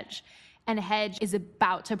Coach Hedge. And Hedge is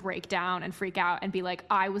about to break down and freak out and be like,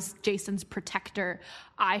 I was Jason's protector.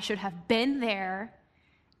 I should have been there.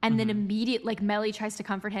 And then immediately, like, Melly tries to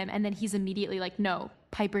comfort him, and then he's immediately like, no,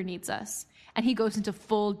 Piper needs us. And he goes into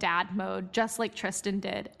full dad mode, just like Tristan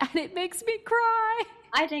did. And it makes me cry.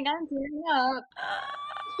 I think I'm tearing up.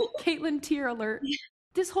 Caitlin, tear alert.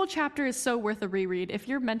 This whole chapter is so worth a reread. If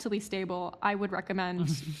you're mentally stable, I would recommend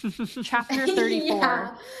chapter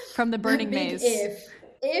 34 from The Burning Maze.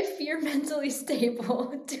 If you're mentally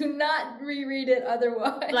stable, do not reread it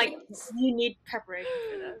otherwise. Like, you need preparation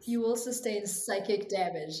for this. You will sustain psychic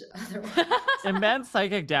damage otherwise. Immense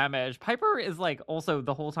psychic damage. Piper is like also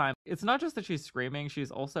the whole time. It's not just that she's screaming,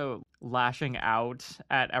 she's also lashing out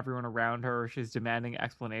at everyone around her. She's demanding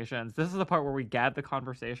explanations. This is the part where we get the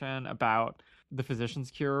conversation about the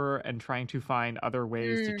physician's cure and trying to find other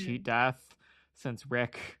ways to cheat death since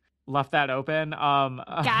Rick left that open.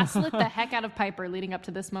 Gaslit the heck out of Piper leading up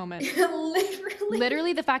to this moment.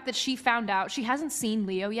 Literally the fact that she found out, she hasn't seen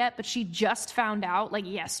Leo yet, but she just found out like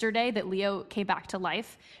yesterday that Leo came back to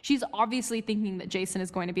life. She's obviously thinking that Jason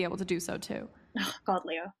is going to be able to do so too. Oh God,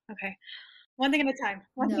 Leo. Okay. One thing at a time.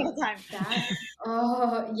 One thing at a time.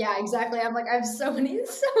 Oh, yeah, exactly. I'm like, I have so many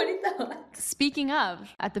thoughts. Speaking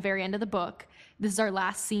of, at the very end of the book, this is our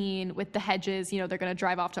last scene with the Hedges. They're going to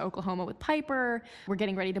drive off to Oklahoma with Piper. We're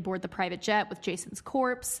getting ready to board the private jet with Jason's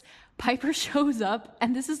corpse. Piper shows up,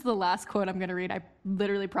 and this is the last quote I'm going to read. I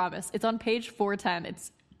literally promise. It's on page 410.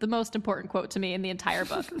 It's the most important quote to me in the entire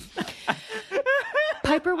book.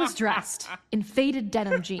 Piper was dressed in faded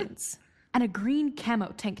denim jeans and a green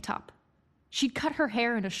camo tank top. She'd cut her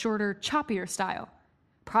hair in a shorter, choppier style,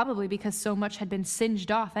 probably because so much had been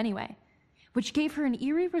singed off anyway, which gave her an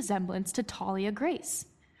eerie resemblance to Talia Grace.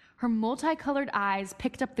 Her multicolored eyes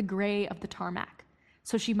picked up the gray of the tarmac,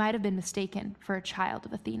 so she might have been mistaken for a child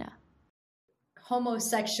of Athena.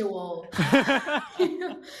 Homosexual.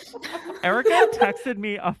 Erica texted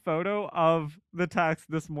me a photo of the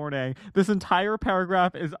text this morning. This entire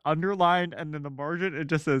paragraph is underlined, and in the margin it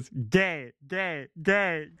just says gay, gay,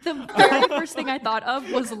 gay. The very first thing I thought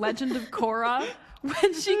of was Legend of Korra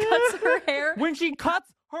when she cuts her hair. When she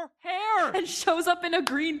cuts her hair and shows up in a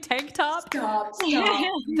green tank top. Stop.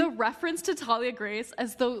 The reference to Talia Grace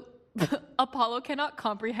as though Apollo cannot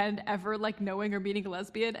comprehend ever like knowing or meeting a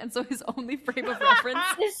lesbian, and so his only frame of reference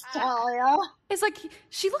is Talia. It's like,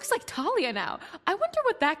 she looks like Talia now. I wonder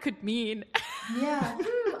what that could mean. Yeah,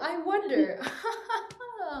 I wonder.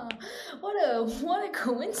 What a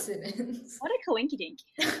coincidence. What a coinky dink.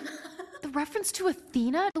 The reference to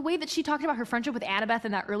Athena, the way that she talked about her friendship with Annabeth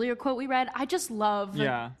in that earlier quote we read, I just love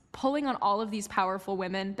pulling on all of these powerful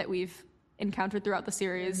women that we've encountered throughout the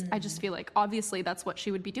series. I just feel like obviously that's what she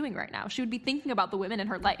would be doing right now. She would be thinking about the women in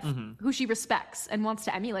her life who she respects and wants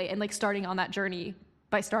to emulate, and like starting on that journey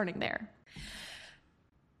by starting there.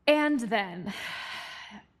 And then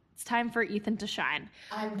it's time for Ethan to shine.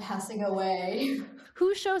 I'm passing away.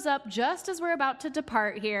 Who shows up just as we're about to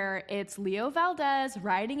depart here? It's Leo Valdez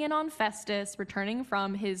riding in on Festus, returning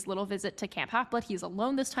from his little visit to Camp Half-Blood. He's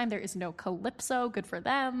alone this time. There is no Calypso. Good for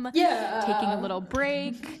them. Yeah. Taking a little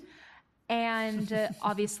break. And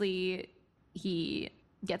obviously, he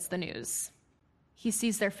gets the news. He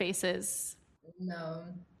sees their faces. No.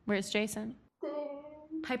 Where's Jason?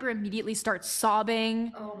 Piper immediately starts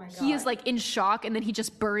sobbing. Oh my God. He is like in shock, and then he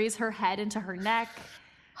just buries her head into her neck.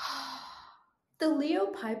 The Leo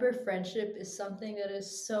Piper friendship is something that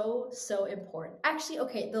is so, so important. Actually,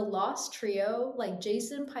 okay, the Lost Trio, like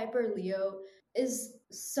Jason, Piper, Leo, is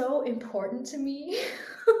so important to me.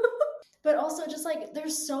 But also just like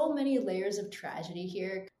there's so many layers of tragedy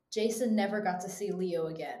here. Jason never got to see Leo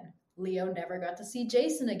again. Leo never got to see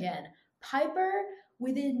Jason again. Piper,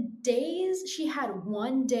 within days, she had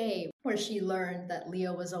one day where she learned that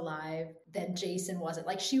Leo was alive, then Jason wasn't.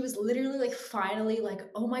 Like she was literally like finally like,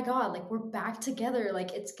 oh my God, like we're back together.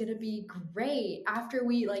 Like it's gonna be great after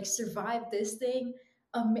we like survive this thing.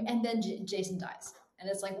 And then Jason dies. And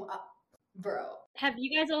it's like, bro. Have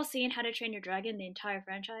you guys all seen How to Train Your Dragon, the entire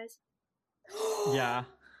franchise? Yeah.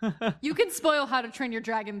 You can spoil How to Train Your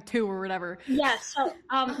Dragon 2 or whatever. Yeah, so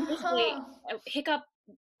basically, Hiccup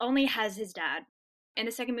only has his dad. In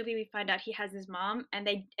the second movie, we find out he has his mom, and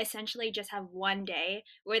they essentially just have one day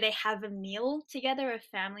where they have a meal together, a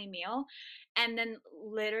family meal, and then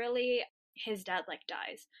literally his dad like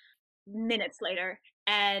dies minutes later,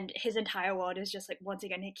 and his entire world is just like, once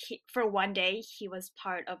again, for one day he was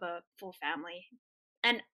part of a full family.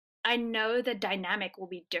 And I know the dynamic will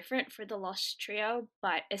be different for the Lost Trio,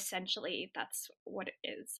 but essentially that's what it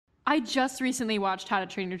is. I just recently watched How to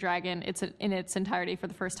Train Your Dragon. It's in its entirety for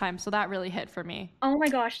the first time, so that really hit for me. Oh my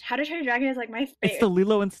gosh, How to Train Your Dragon is like my favorite. It's the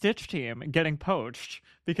Lilo and Stitch team getting poached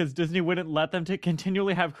because Disney wouldn't let them to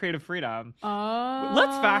continually have creative freedom. Oh.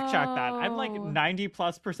 Let's fact check that. I'm like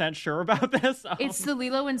 90+% sure about this. It's the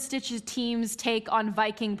Lilo and Stitch's team's take on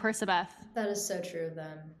Viking Persebeth. That is so true of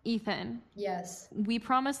them. Ethan. Yes. We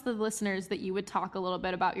promised the listeners that you would talk a little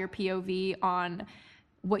bit about your POV on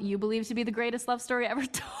what you believe to be the greatest love story ever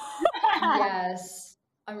told. Yes,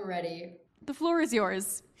 I'm ready. The floor is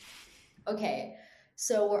yours. Okay,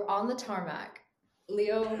 so we're on the tarmac.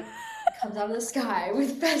 Leo comes out of the sky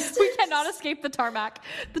with Festus. We cannot escape the tarmac.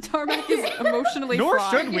 The tarmac is emotionally Nor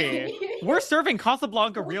fraught. should we. We're serving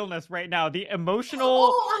Casablanca realness right now. The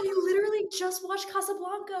emotional... Oh, I literally just watched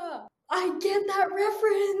Casablanca. I get that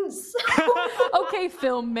reference. Okay,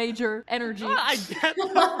 film major energy. I get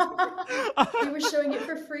that. They were showing it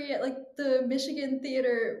for free at like the Michigan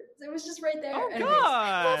Theater. It was just right there. Oh, Anyways.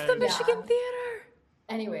 God. Love the Michigan Theater.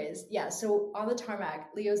 Anyways, yeah, so on the tarmac,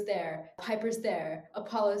 Leo's there, Piper's there,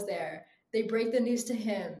 Apollo's there. They break the news to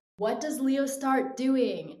him. What does Leo start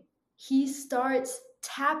doing? He starts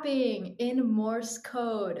tapping in Morse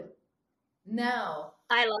code. Now,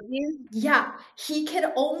 I love you. yeah, he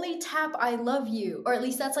can only tap I love you. Or at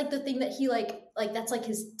least that's like the thing that he like that's like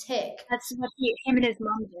his tick. That's what him and his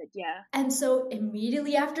mom did, yeah. And so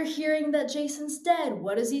immediately after hearing that Jason's dead,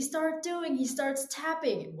 what does he start doing? He starts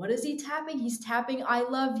tapping. What is he tapping? He's tapping I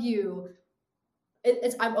love you.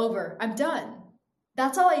 I'm over. I'm done.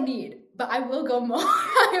 That's all I need. But I will go more.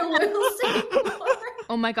 I will say more.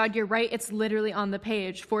 Oh my God, you're right. It's literally on the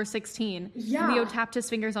page, 416. Yeah. Leo tapped his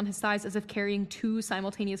fingers on his thighs as if carrying two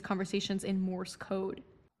simultaneous conversations in Morse code.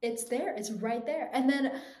 It's there. It's right there. And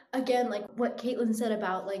then again, like what Caitlin said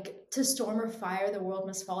about like to storm or fire, the world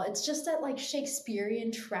must fall. It's just that like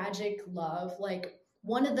Shakespearean tragic love. Like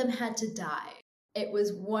one of them had to die. It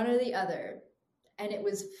was one or the other. And it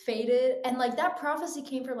was fated. And like that prophecy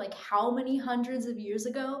came from like how many hundreds of years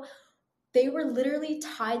ago? They were literally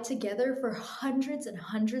tied together for hundreds and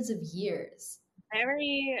hundreds of years.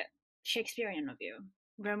 Very Shakespearean of you.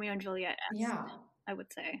 Romeo and Juliet. Yeah. I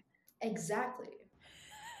would say. Exactly.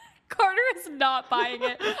 Carter is not buying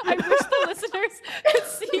it. I wish the listeners could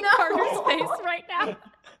see Carter's face right now.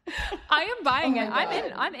 I am buying it.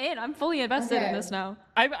 I'm in. I'm fully invested in this now.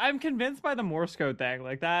 I'm convinced by the Morse code thing.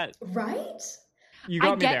 Like that. Right? You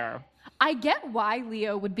got me there. I get why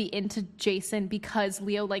Leo would be into Jason because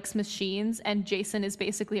Leo likes machines and Jason is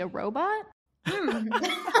basically a robot.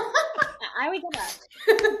 I would get that.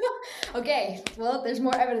 Okay, well, there's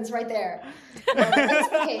more evidence right there.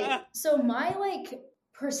 Okay, so my like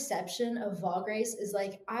perception of Valgrace is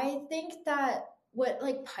like I think that what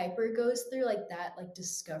like Piper goes through, like that like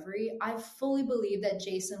discovery, I fully believe that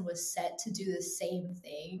Jason was set to do the same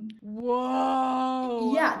thing.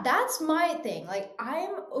 Whoa. Yeah, that's my thing. Like I'm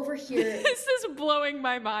over here. This is blowing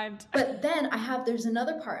my mind. But then there's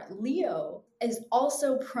another part. Leo is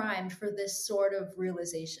also primed for this sort of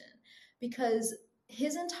realization because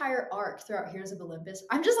his entire arc throughout Heroes of Olympus,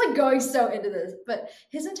 I'm just like going so into this, but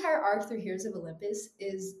his entire arc through Heroes of Olympus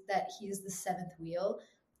is that he's the seventh wheel.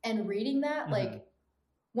 And reading that, like,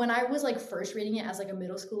 when I was like first reading it as like a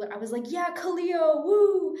middle schooler, I was like, yeah, Khalil,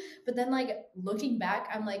 woo. But then like looking back,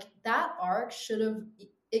 I'm like, that arc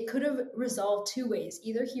it could have resolved two ways.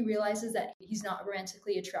 Either he realizes that he's not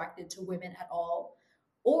romantically attracted to women at all,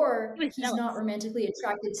 or he's not romantically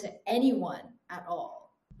attracted to anyone at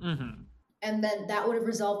all. Mm-hmm. And then that would have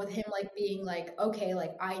resolved with him like being like, okay,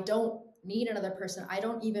 like I don't need another person. I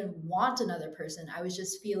don't even want another person. I was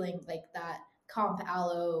just feeling like that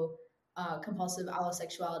compulsive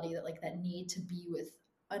allosexuality, that need to be with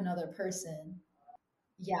another person.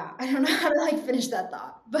 Yeah, I don't know how to like finish that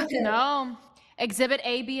thought, but No, exhibit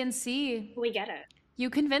A, B, and C. We get it. You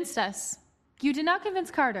convinced us. You did not convince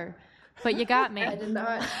Carter, but you got me. I did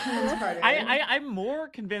not convince Carter. I'm more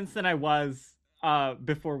convinced than I was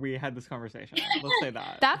before we had this conversation. Let's say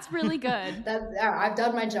that. That's really good. I've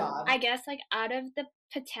done my job. I guess like out of the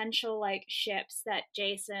potential like ships that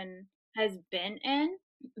Jason has been in,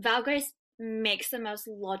 Valgrace makes the most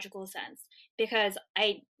logical sense, because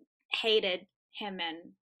I hated him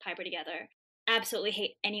and Piper together. Absolutely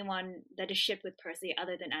hate anyone that is shipped with Percy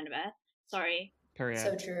other than Annabeth. Sorry. Period.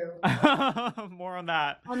 So true. More on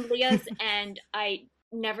that. On Leah's end, I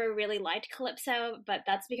never really liked Calypso, but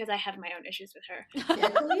that's because I have my own issues with her. Yeah,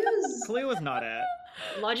 Khalil was not it.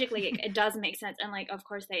 Logically, it does make sense, and like of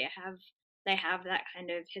course they have that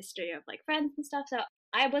kind of history of like friends and stuff. So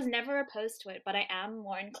I was never opposed to it, but I am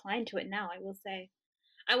more inclined to it now, I will say.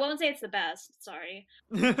 I won't say it's the best, sorry.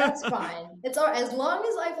 That's fine. It's all as long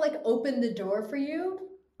as I've like opened the door for you.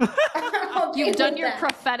 You've done your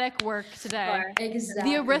prophetic work today.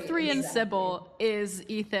 Exactly. The Erythrian Sybil is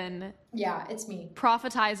Ethan. Yeah, it's me.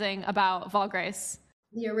 Prophetizing about Valgrace.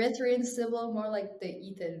 The Erythrian Sybil, more like the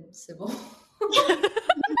Ethan Sybil.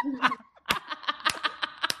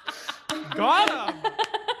 Got him.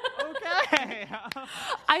 Okay.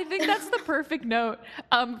 I think that's the perfect note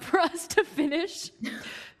for us to finish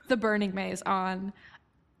the Burning Maze on.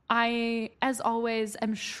 I, as always,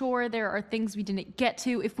 am sure there are things we didn't get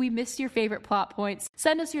to. If we missed your favorite plot points,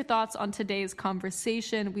 send us your thoughts on today's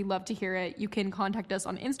conversation. We love to hear it. You can contact us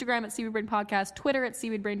on Instagram at Seaweed Brain Podcast, Twitter at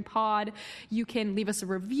Seaweed Brain Pod. You can leave us a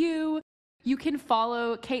review. You can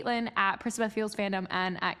follow Caitlin at Priscilla Feels Fandom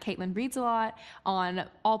and at Caitlin Reads a Lot on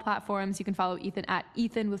all platforms. You can follow Ethan at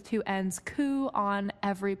Ethan with 2 N's Koo on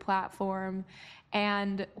every platform.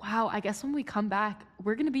 And wow, I guess when we come back,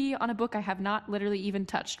 we're going to be on a book I have not literally even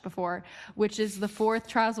touched before, which is the 4th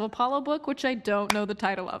Trials of Apollo book, which I don't know the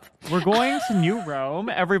title of. We're going to New Rome,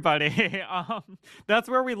 everybody. That's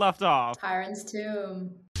where we left off. Tyrant's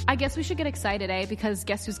Tomb. I guess we should get excited, because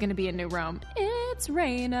guess who's going to be in New Rome? It's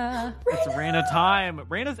Raina. It's Raina time.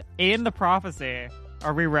 Raina's in the prophecy.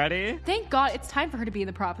 Are we ready? Thank God it's time for her to be in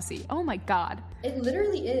the prophecy. Oh my God. It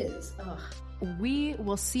literally is. Ugh. We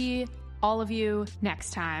will see all of you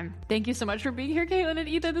next time. Thank you so much for being here, Caitlin and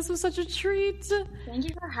Ethan. This was such a treat. Thank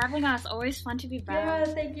you for having us. Always fun to be back.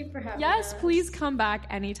 Yeah, thank you for having us. Yes, please come back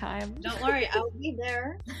anytime. Don't worry, I'll be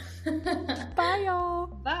there. Bye, y'all.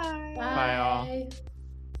 Bye.